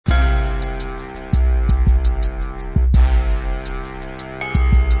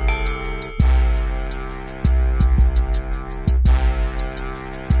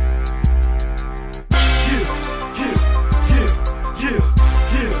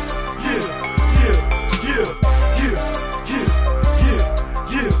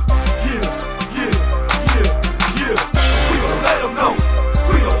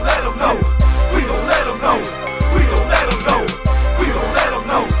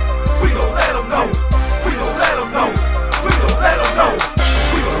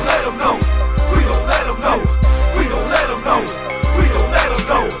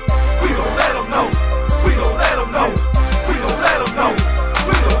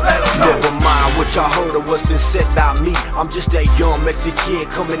y'all heard of what's been said about me. I'm just that young Mexican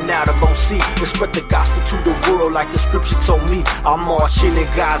coming out of OC and spread the gospel to the world like the scripture told me. I'm marching in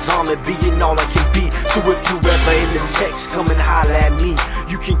God's army, being all I can be. So if you ever in the text, come and holler at me.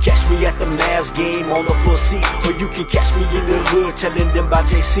 You can catch me at the Mavs game on the full seat, or you can catch me in the hood telling them about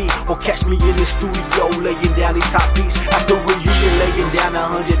JC, or catch me in the studio laying down these hot beats after reunion, laying down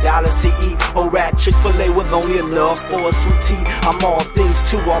 $100 to eat, or at Chick-fil-A with only enough for a sweet tea. I'm all things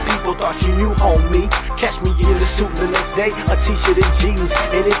to all people, thought you knew, homie. Catch me in the suit the next day, a t-shirt and jeans,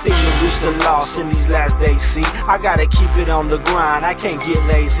 anything to reach the loss in these last days. See, I gotta keep it on the grind, I can't get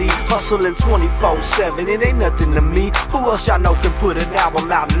lazy. Hustling 24/7, it ain't nothing to me. Who else y'all know can put an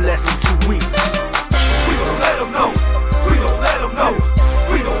album out in less than 2 weeks? We gon' let them know. We gon' let them know.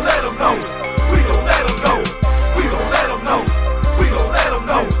 We gon' let them know. We gon' let them know. We gon' let them know. We gon' let them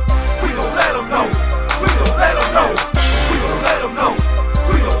know. We gon' let them know. We gon' let them know. We gon' let them know.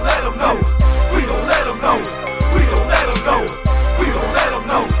 We gon' let them know. We gon' let them know. We gon' let them know. We gon' let them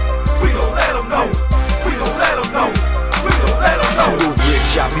know. We gon' let them know. We gon' let them know. We gon' let them know. To the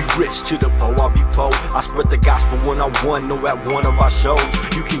rich, I'll be rich. To the poor, I'll be poor. I spread the gospel one-on-one, or at one of our shows.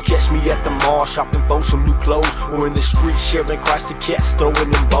 You can catch me at the mall shopping for some new clothes, or in the street sharing Christ the cats,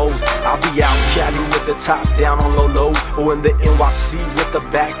 throwing them bows. I'll be out Cali with the top down on low lows, or in the NYC with the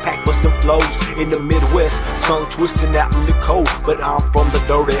backpack busting flows. In the Midwest, tongue twisting out in the cold, but I'm from the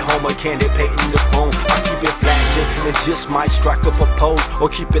dirty home of candy painting the phone. I keep it flashing and just might strike up a pose, or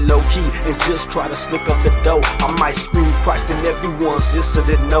keep it low key and just try to slip up the dough. I might scream Christ in everyone's just so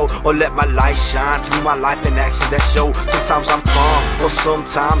they know, or let my light shine through my life in action that show. Sometimes I'm calm, or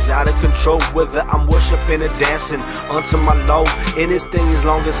sometimes out of control, whether I'm worshiping or dancing unto my Lord. Anything as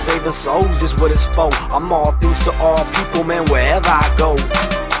long as saving souls is what it's for. I'm all things to all people, man, wherever I go. We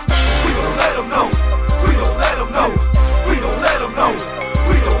gon' let them know. We gon' let them know. We gon' let them know.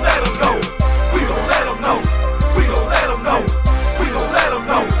 We gon' let them know. We gon' let them know. We gon' let them know. We gon' let them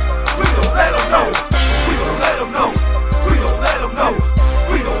know. We gon' let them know. We gon' let them know. We gon' let them know.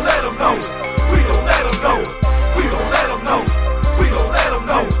 We gon' let them know. We gon' let them know. We gon' let them know. We gon' let them know. We gon' let them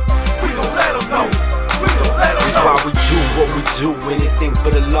know. We gon' let them know. That's why we do what we do, anything for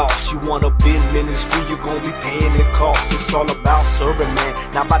the loss. You wanna be in ministry, you're gonna be paying the cost. It's all about serving, man,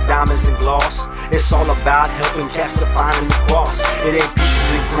 not by diamonds and gloss. It's all about helping cast the finding the cross. It ain't peaches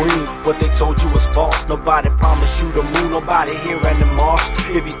and cream, what they told you was false. Nobody promised you the moon, nobody here at the Mars.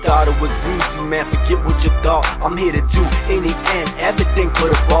 If you thought it was easy, man, forget what you thought. I'm here to do any and everything for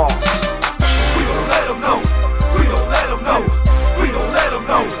the boss. We gon' let them know. We gon' let them know. We gon' let them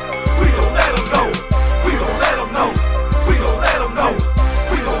know. We gon' let them know. We gon' let them know. We gon' let them know.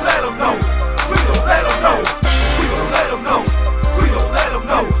 We gon' let them know. We gon' let them know. We gon' let them know. We gon' let them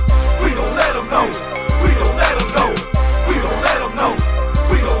know. We gon' let them know. We gon' let them know. We gon' let them know.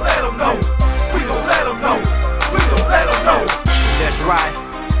 We gon' let them know. We gon' let them know. We gon' let them know. That's right.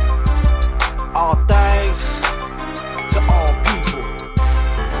 All things to all people.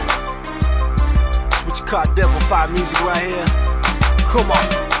 That's what you call Devil Fire music right here. Come on.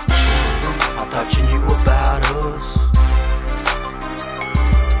 I thought you knew about us.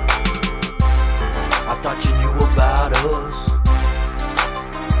 I thought you knew about us.